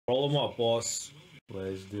Roll them up, boss.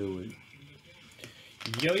 Let's do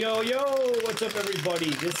it. Yo, yo, yo! What's up, everybody?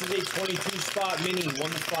 This is a 22-spot mini, 1 to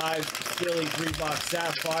 5 Philly 3-box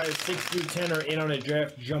Sapphire. 6 through 10 are in on a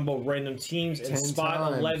draft jumbo random teams, and spot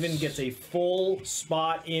times. 11 gets a full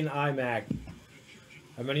spot in IMAC.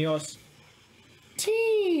 How many of us?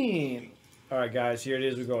 10. All right, guys. Here it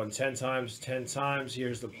is. We're going 10 times, 10 times.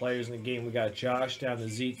 Here's the players in the game. We got Josh down to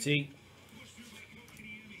ZT.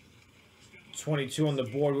 22 on the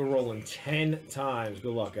board. We're rolling 10 times.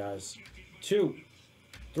 Good luck, guys. 2,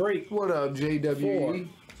 3. What up, JWE?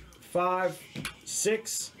 4, 5,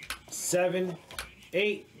 6, 7,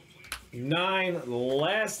 8, 9.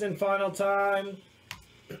 Last and final time.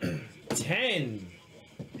 10.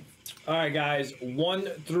 All right, guys. 1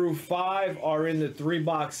 through 5 are in the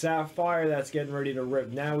 3-box Sapphire. That's getting ready to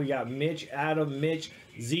rip. Now we got Mitch, Adam, Mitch,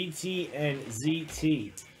 ZT, and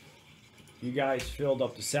ZT. You guys filled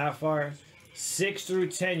up the Sapphire. 6 through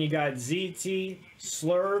 10, you got ZT,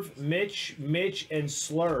 Slurve, Mitch, and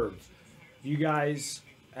Slurve. You guys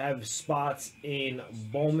have spots in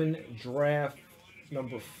Bowman draft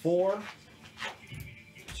number 4.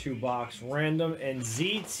 2-box random. And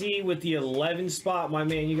ZT with the 11 spot, my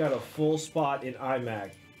man, you got a full spot in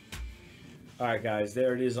IMAC. Alright, guys,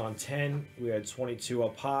 there it is on 10. We had 22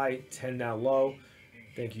 up high, 10 now low.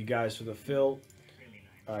 Thank you guys for the fill.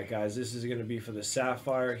 Alright, guys, this is going to be for the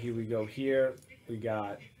Sapphire. Here we go here. We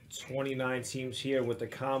got 29 teams here with the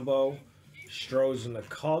combo. Stros and the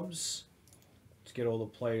Cubs. Let's get all the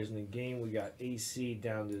players in the game. We got AC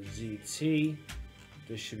down to ZT.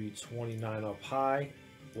 This should be 29 up high,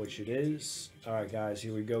 which it is. Alright, guys,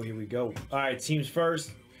 here we go, here we go. Alright, teams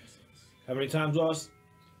first. How many times, Ross?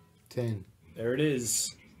 10. There it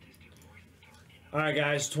is. Alright,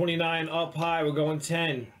 guys, 29 up high. We're going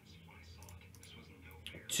 10.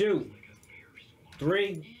 2,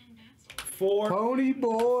 3, 4, Pony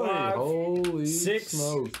boy. 5, Holy 6,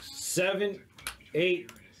 smokes. 7,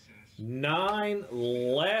 8, 9.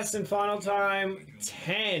 Last and final time,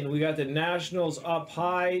 10. We got the Nationals up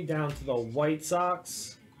high down to the White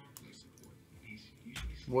Sox.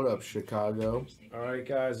 What up, Chicago? All right,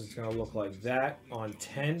 guys, it's going to look like that on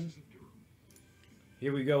 10.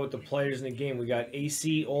 Here we go with the players in the game. We got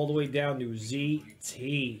AC all the way down to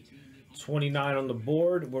ZT. 29 on the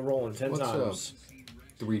board. We're rolling 10 What's times. Up?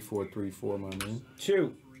 3, 4, 3, 4, my man.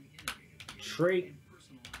 2, 3,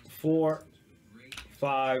 4,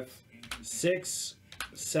 5, 6,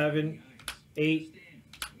 7, 8,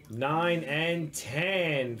 9, and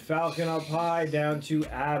 10. Falcon up high down to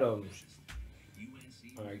Adam.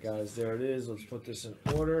 All right, guys, there it is. Let's put this in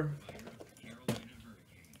order.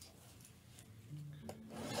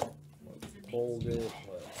 Let's fold it.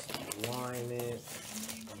 Let's line it.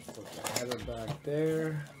 Put the header back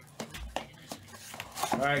there.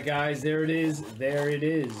 All right, guys, there it is. There it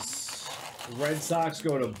is. Red Sox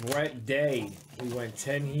go to Brett Day. We went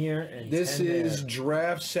 10 here and this 10 is there.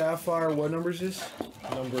 Draft Sapphire. What number is this?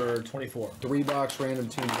 Number 24. 3-box random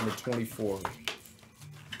team number 24.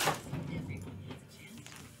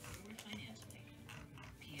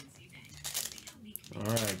 All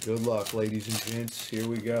right, good luck, ladies and gents. Here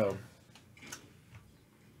we go.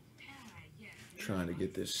 Trying to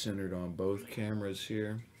get this centered on both cameras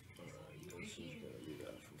here.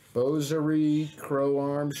 Bozary, Crow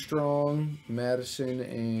Armstrong, Madison,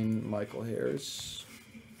 and Michael Harris.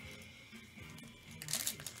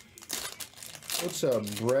 What's up,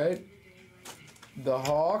 Brett? The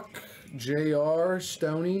Hawk, JR,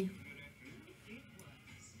 Stoney.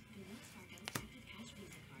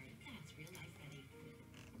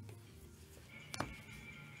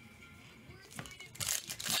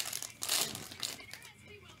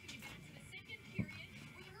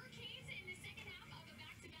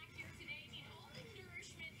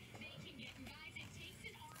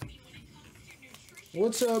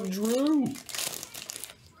 What's up, Drew?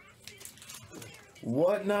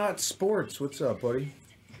 Whatnot Sports. What's up, buddy?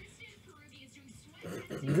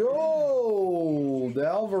 Gold!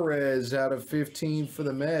 Alvarez out of 15 for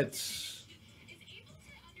the Mets.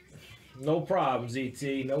 No problem,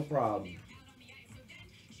 ZT. No problem.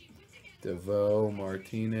 DeVoe,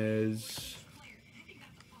 Martinez.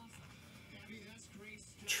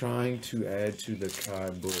 Trying to add to the Kai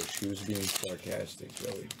Bush. He was being sarcastic,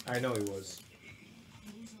 really. I know he was.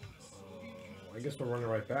 I guess we're running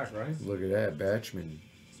right back, right? Look at that, Batchman.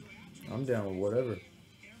 I'm down with whatever.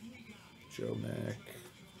 Joe Mack.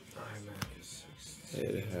 IMAC is 16.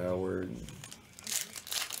 Ed Howard.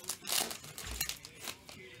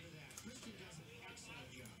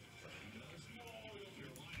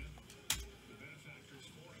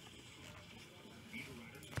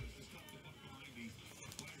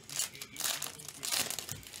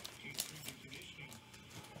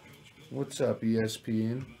 What's up,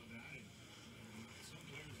 ESPN?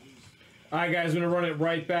 All right, guys, I'm going to run it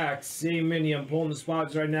right back. Same mini. I'm pulling the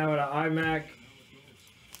spots right now at an iMac.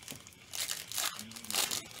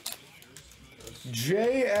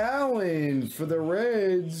 Jay Allen for the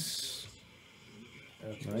Reds.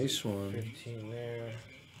 Nice one. 15 there.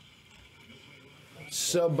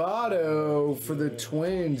 Sabato for the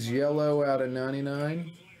Twins. Yellow out of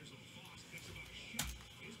 99.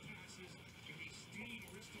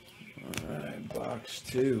 All right, box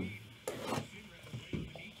 2.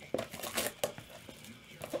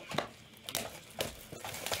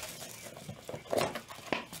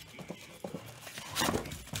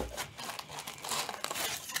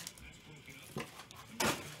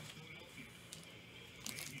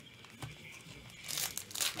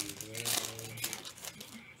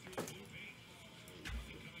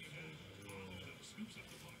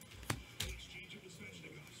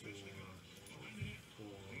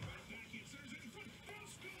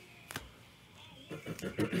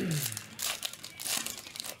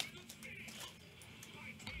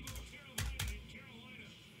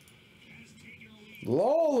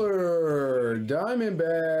 Lawler,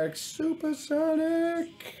 Diamondbacks, Supersonic.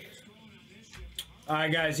 All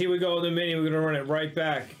right, guys, here we go with the mini. We're going to run it right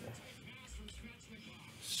back.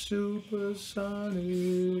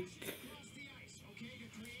 Supersonic.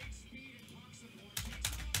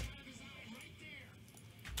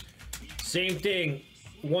 Same thing.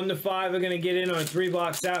 1 to 5 are going to get in on a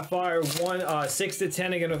 3-box Sapphire. 6 to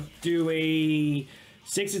 10 are going to do a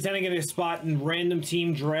 6 to 10 are going to spot in random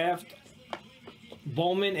team draft.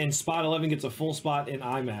 Bowman, and spot 11 gets a full spot in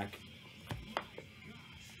iMac.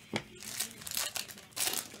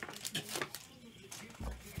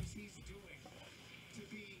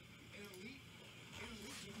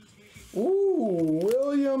 Ooh,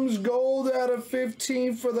 Williams gold out of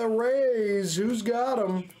 15 for the Rays. Who's got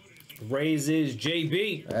him? Rays is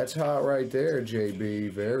JB. That's hot right there,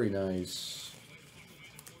 JB. Very nice.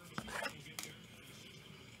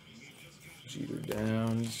 Jeter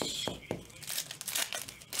Downs.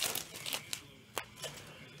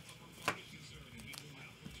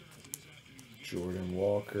 Jordan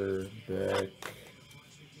Walker, Beck,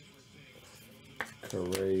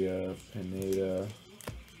 Correa, Pineda.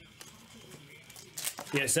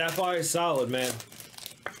 Yeah, Sapphire is solid, man.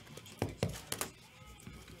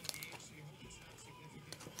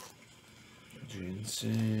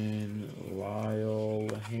 Jensen, Lyle,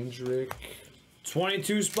 Hendrick.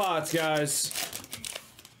 22 spots, guys.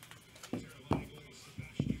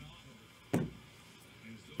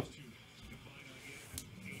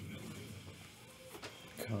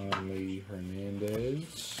 Conley,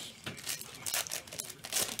 Hernandez.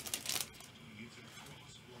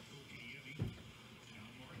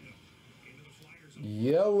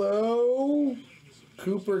 Yellow,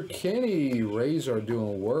 Cooper Kinney. Rays are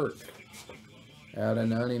doing work. Out of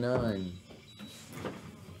 99.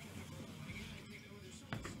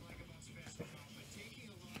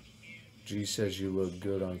 G says you look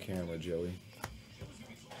good on camera, Joey.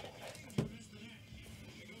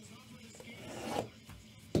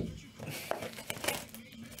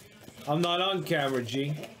 I'm not on camera,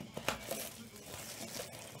 G.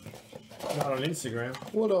 Not on Instagram.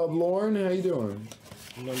 What up, Lauren? How you doing?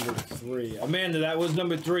 Number 3. Amanda, that was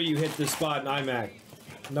number 3. You hit the spot in iMac.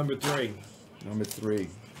 Number 3. Number 3.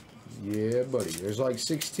 Yeah, buddy. There's like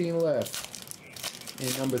 16 left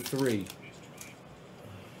in number 3.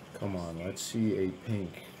 Come on, let's see a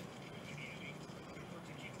pink.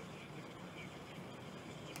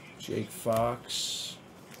 Jake Fox.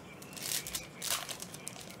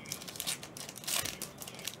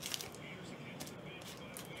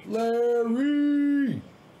 Larry!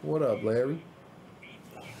 What up, Larry?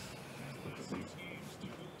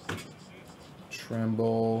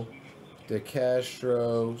 Tremble.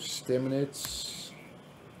 DeCastro. Stimonitz.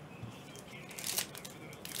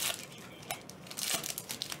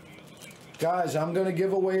 Guys, I'm going to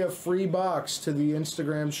give away a free box to the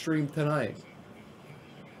Instagram stream tonight.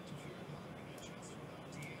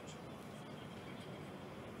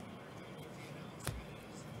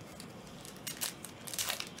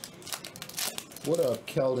 What up,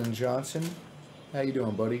 Keldon Johnson? How you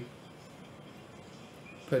doing, buddy?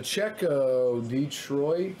 Pacheco,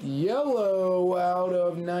 Detroit. Yellow out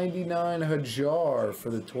of 99, Hajar for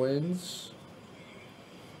the Twins.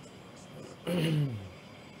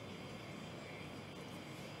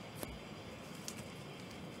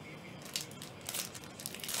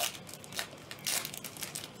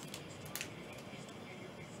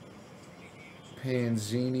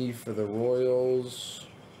 Panzini for the Royals.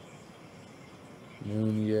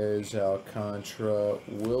 Nunez, Alcantara,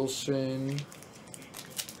 Wilson.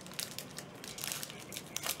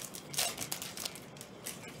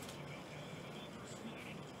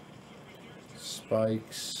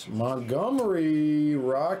 Spikes. Montgomery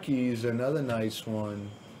Rockies, another nice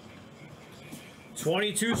one.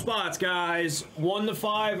 22 spots, guys. 1 to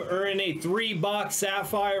 5 are in a 3-box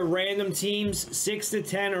Sapphire random teams. 6 to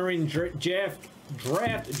 10 are in draft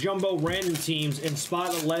jumbo random teams. And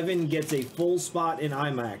spot 11 gets a full spot in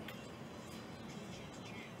iMac.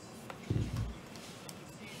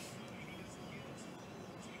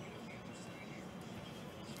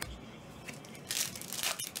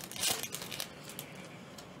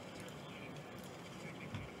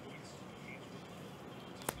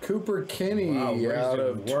 Cooper Kinney, wow, out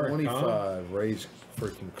of work, 25. huh? Ray's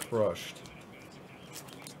freaking crushed.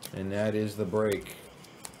 And that is the break.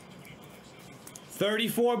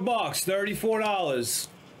 $34, $34.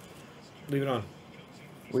 Leave it on.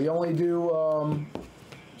 We only do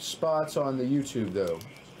spots on the YouTube though.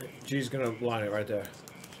 G's gonna line it right there.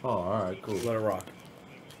 Oh, all right, cool. Let it rock.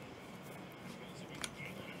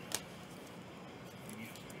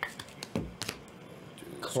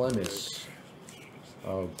 Clemens.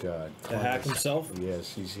 Oh God. The hack himself?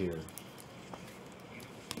 Yes, he's here.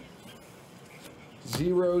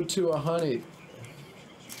 0 to 100.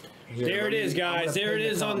 Here, There it is, guys. There it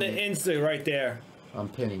is on the Insta right there. I'm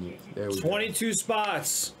pinning it. There we go. 22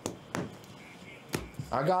 spots.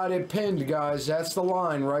 I got it pinned, guys. That's the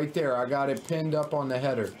line right there. I got it pinned up on the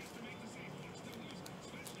header.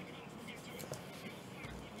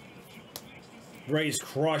 Ray's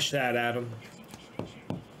crushed that, Adam.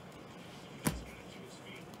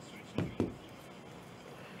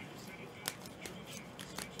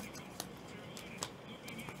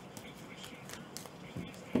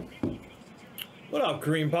 What up,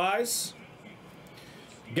 cream pies?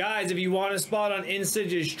 Guys, if you want a spot on Insta,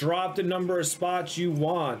 just drop the number of spots you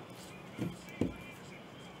want.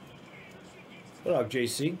 What up,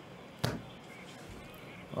 JC?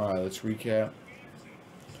 All right, let's recap.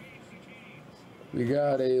 We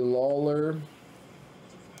got a Lawler,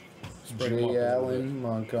 Jay Allen,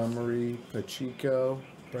 Montgomery, Pacheco.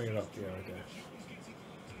 Bring it up, yeah, right there.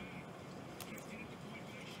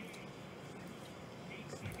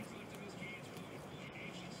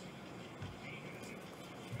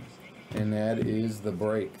 And that is the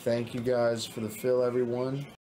break. Thank you guys for the fill, everyone.